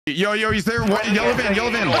Yo, he's there. Yellow van. Nice!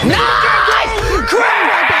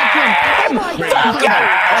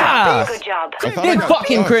 Good job. Big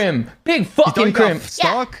fucking Crim. Big fucking Crim.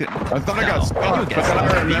 Stuck. I thought I got stuck, but then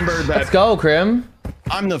I remembered that. Let's go, Crim.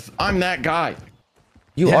 I'm that guy.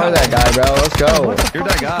 You are that guy, bro. Let's go. You're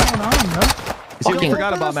that guy. See, we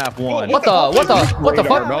forgot about map 1. What the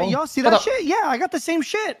fuck, bro? Y'all see that shit? Yeah, I got the same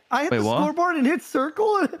shit. I hit the scoreboard and hit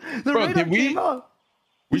circle. And the Bro, did we? came up.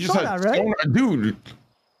 We just had that, right? Dude.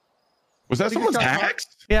 Was that someone's hacks?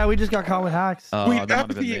 Yeah, we just got caught with hacks. Wait,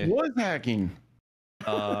 actually, it was hacking.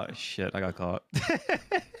 Shit, I got caught.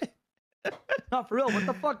 Not for real. What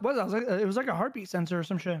the fuck was that? It was like a heartbeat sensor or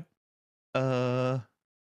some shit. No,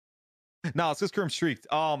 it's just Crim streaked.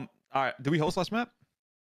 All right. Did we host last map?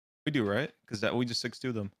 We do, right? Because we just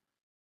 6-2 them.